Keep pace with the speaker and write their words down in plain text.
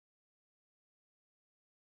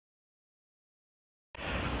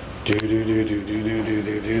Do do do do do do do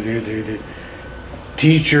do do do do do.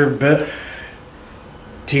 Teacher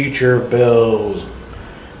Bill's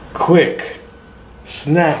quick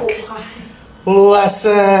snack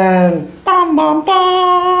lesson. Bum, bum,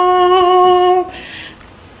 bum.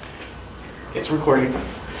 It's recording.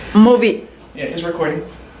 Movie. Yeah, it's recording.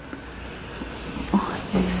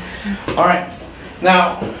 All right.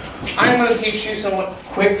 Now, I'm going to teach you some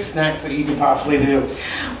quick snacks that you can possibly do.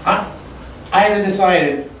 I had to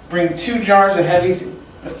decide, bring 2 jars of heavy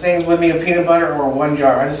things with me of peanut butter or 1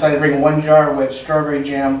 jar. I decided to bring 1 jar with strawberry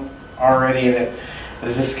jam already in it.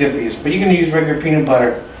 This is Skippy's, but you can use regular peanut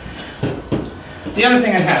butter. The other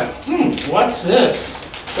thing I have, what's this?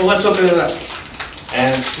 So let's open it up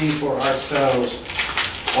and see for ourselves.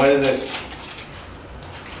 What is it?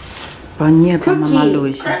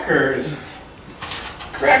 Crackers.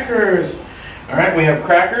 Crackers. All right, we have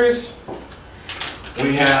crackers.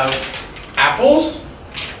 We have apples.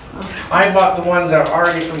 I bought the ones that are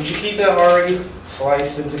already from Chiquita, already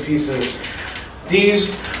sliced into pieces.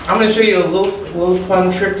 These, I'm going to show you a little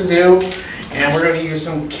fun trick to do, and we're going to use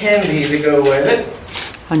some candy to go with it.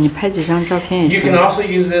 You can also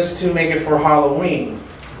use this to make it for Halloween.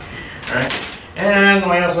 All right, and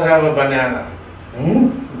I also have a banana.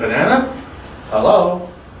 Banana? Hello?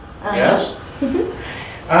 Yes? The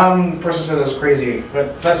person said that's crazy,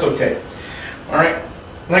 but that's okay. All right,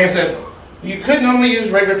 like I said, you could normally use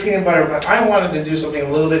regular peanut butter, but I wanted to do something a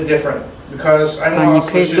little bit different because I want to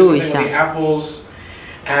also do something with the apples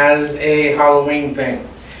as a Halloween thing.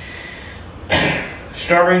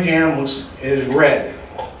 Strawberry jam is red,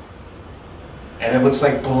 and it looks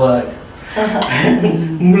like blood.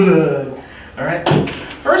 Blood. All right.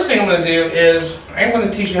 First thing I'm going to do is I'm going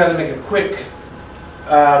to teach you how to make a quick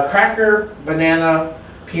cracker, banana,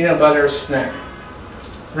 peanut butter snack.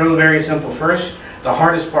 Really very simple. First, the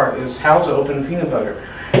hardest part is how to open peanut butter.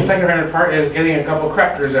 The second hardest part is getting a couple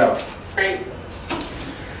crackers out. Right.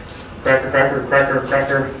 Cracker, cracker, cracker,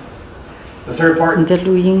 cracker. The third part, what to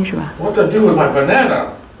do with my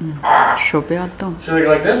banana? Should I go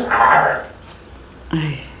like this?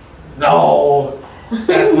 No,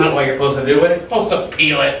 that's not what you're supposed to do. You're supposed to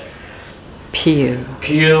peel it.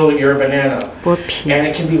 Peel your banana. And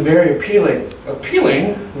it can be very appealing.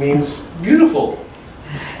 Appealing means beautiful.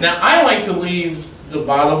 Now, I like to leave the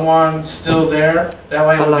bottom one still there. That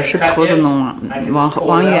way when I cut it, I can just pull it out.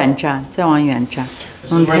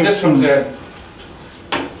 This is where this comes in.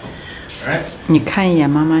 Alright?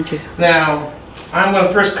 Now, I'm going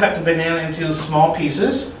to first cut the banana into small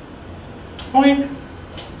pieces. Boink,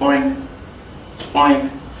 boink, boink,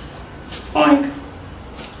 boink,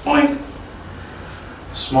 boink.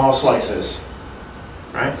 Small slices.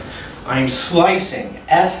 Right? I'm slicing,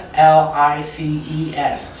 S-L-I-C-E-S,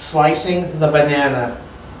 slicing the banana.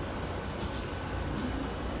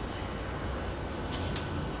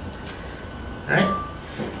 Alright?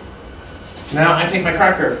 Now I take my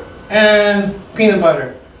cracker and peanut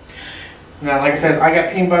butter. Now, like I said, I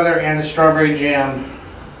got peanut butter and strawberry jam.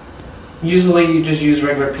 Usually you just use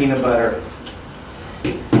regular peanut butter.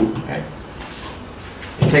 Okay?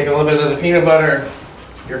 You take a little bit of the peanut butter,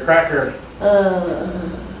 your cracker.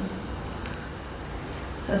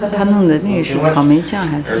 There's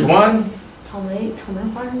 1.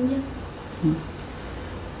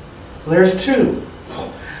 There's 2.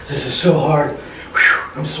 This is so hard. Whew,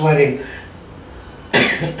 I'm sweating.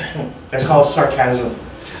 That's called sarcasm.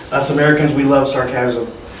 Us Americans, we love sarcasm.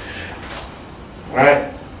 All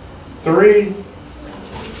right. 3.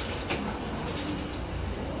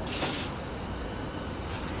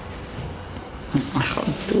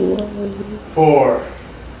 4.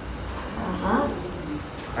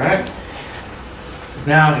 Alright.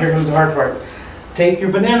 Now here comes the hard part. Take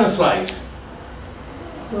your banana slice.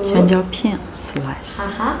 Stick on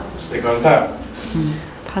top.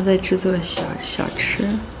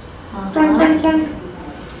 Clank, clank, clank.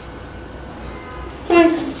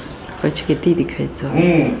 Clank.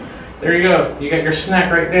 There you go. You got your snack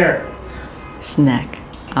right there. Snack.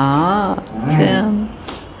 这样。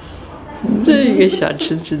这一个小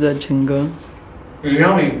吃制作成功。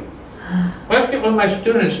 Yummy. Let's get one of my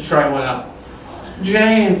students to try one out.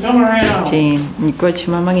 Jane, come around. Jane, 你过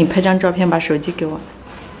去，妈妈给你拍张照片，把手机给我。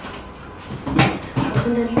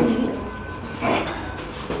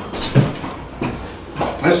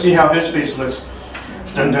Let's see how his face looks.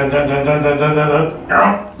 Dun dun dun dun dun dun dun dun.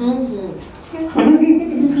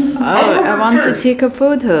 Oh, I want to take a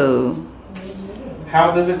photo.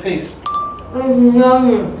 How does it taste? It's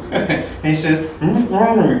yummy. He says,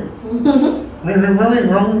 yummy.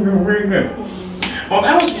 Very good. Well,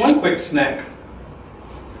 that was one quick snack.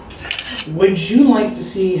 Would you like to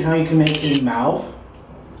see how you can make a mouth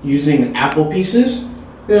using apple pieces.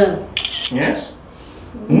 Yeah. Yes.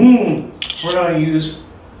 We're going to use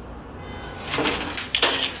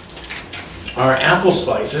our apple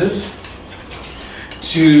slices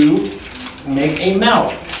to make a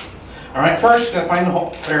mouth. All right, first, gonna find the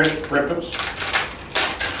whole ripples.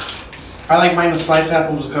 I like mine to slice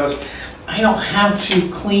apples because I don't have to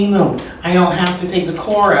clean them. I don't have to take the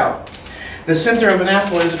core out. The center of an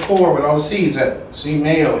apple is a core with all the seeds that see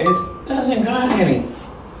mayo. It doesn't got any.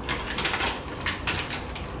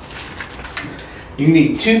 You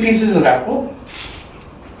need 2 pieces of apple,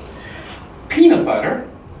 peanut butter.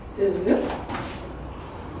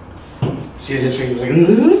 See this face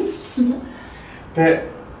is like, but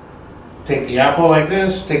take the apple like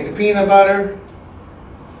this, take the peanut butter.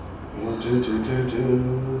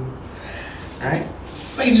 Alright?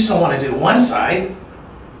 But you just don't want to do one side.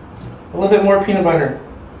 A little bit more peanut butter.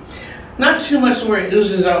 Not too much where it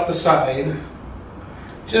oozes out the side.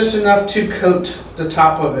 Just enough to coat the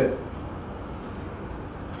top of it.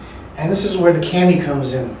 And this is where the candy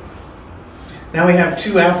comes in. Now we have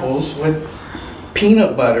 2 apples with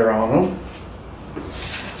peanut butter on them.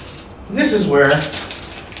 This is where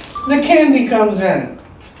the candy comes in.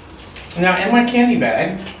 Now in my candy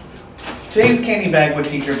bag, today's candy bag with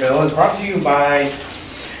Teacher Bill is brought to you by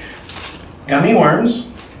gummy worms,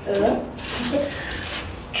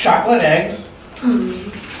 chocolate eggs,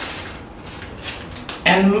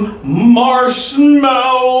 and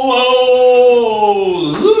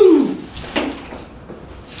marshmallows. Woo!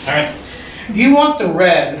 All right, you want the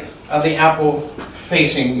red of the apple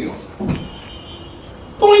facing you.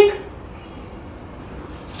 Boink.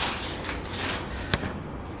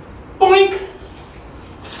 Boink.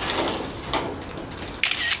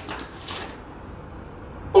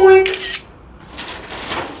 Boink.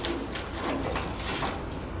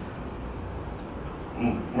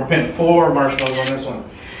 We're putting 4 marshmallows on this one.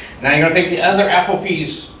 Now you're gonna take the other apple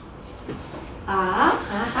piece.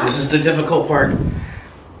 This is the difficult part.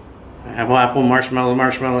 Apple, apple, marshmallow,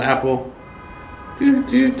 marshmallow, apple. You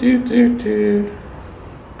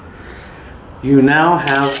now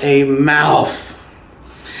have a mouth.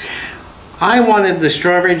 I wanted the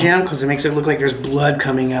strawberry jam because it makes it look like there's blood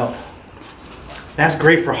coming out. That's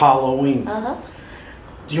great for Halloween.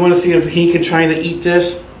 Do you want to see if he can try to eat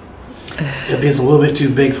this? It's a little bit too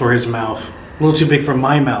big for his mouth. A little too big for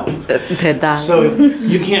my mouth. So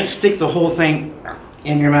you can't stick the whole thing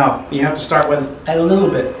in your mouth. You have to start with a little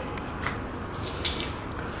bit.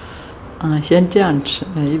 先这样吃，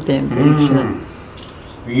一点点吃。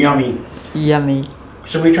Yummy. Yummy.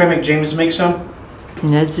 Should we try make James make some?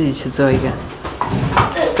 你来自己去做一个。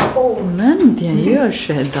慢点，又要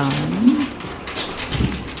摔倒。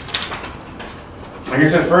Like I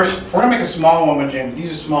said, first, we're gonna make a small one with James.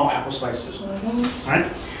 These are small apple slices. All right,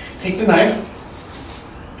 take the knife.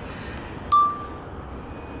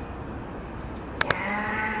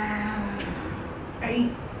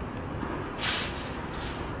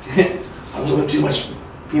 A little bit too much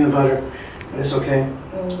peanut butter, but it's okay.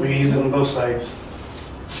 We can use it on both sides.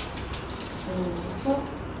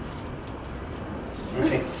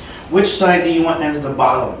 Okay, which side do you want as the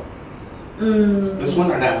bottom? This one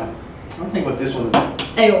or that one? I think with this one.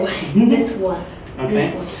 This one.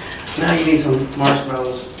 Okay. Now you need some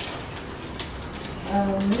marshmallows.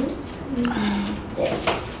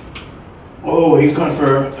 This. Oh, he's going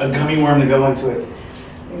for a gummy worm to go into it.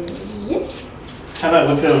 Yes. How about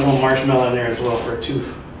we put a little marshmallow in there as well for a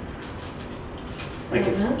tooth? Like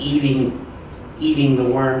it's eating the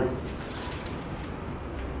worm.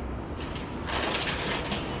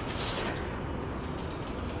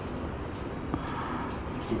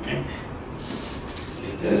 Okay.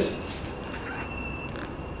 Take this.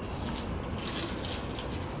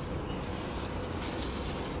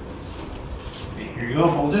 Okay, here you go,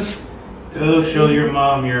 hold this. Go show your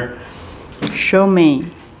mom your... Show me.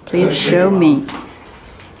 Please show me.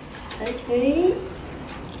 Okay.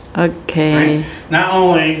 Okay. Right? Not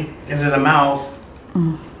only is it a mouth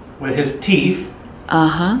with his teeth,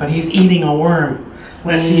 but he's eating a worm.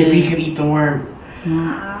 Let's see if he can eat the worm.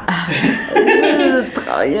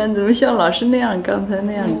 讨厌，怎么像老师那样刚才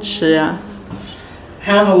那样吃啊？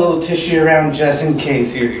 Have a little tissue around just in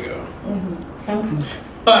case. Here you go.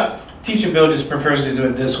 But Teacher Bill just prefers to do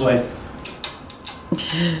it this way.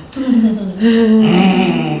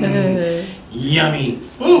 Yummy.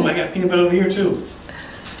 Ooh, I got peanut butter over here too.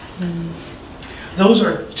 Those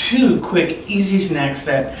are 2 quick, easy snacks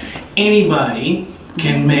that anybody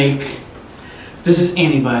can make. This is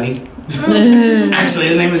anybody. Actually,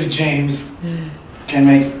 his name is James. Can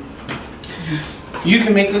make. You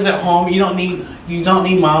can make this at home. You don't need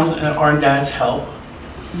mom's or dad's help.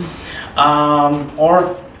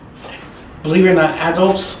 Or believe it or not,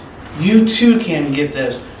 adults, you too can get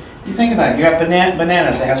this. You think about it, you have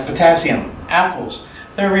bananas that has potassium, apples,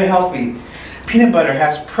 they're very healthy. Peanut butter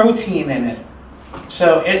has protein in it.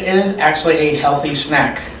 So it is actually a healthy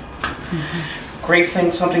snack. Great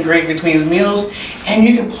thing, something great between the meals. And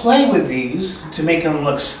you can play with these to make them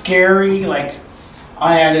look scary. Like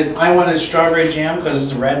I wanted strawberry jam because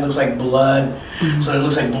the red looks like blood. So it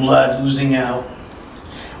looks like blood oozing out.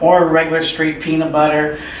 Or regular straight peanut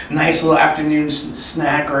butter, nice little afternoon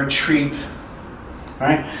snack or a treat. All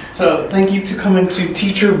right. So thank you to coming to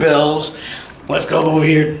Teacher Bill's. Let's go over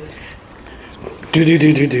here.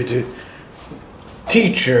 Do.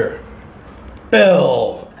 Teacher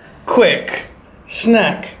Bill quick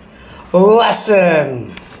snack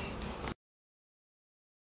lesson.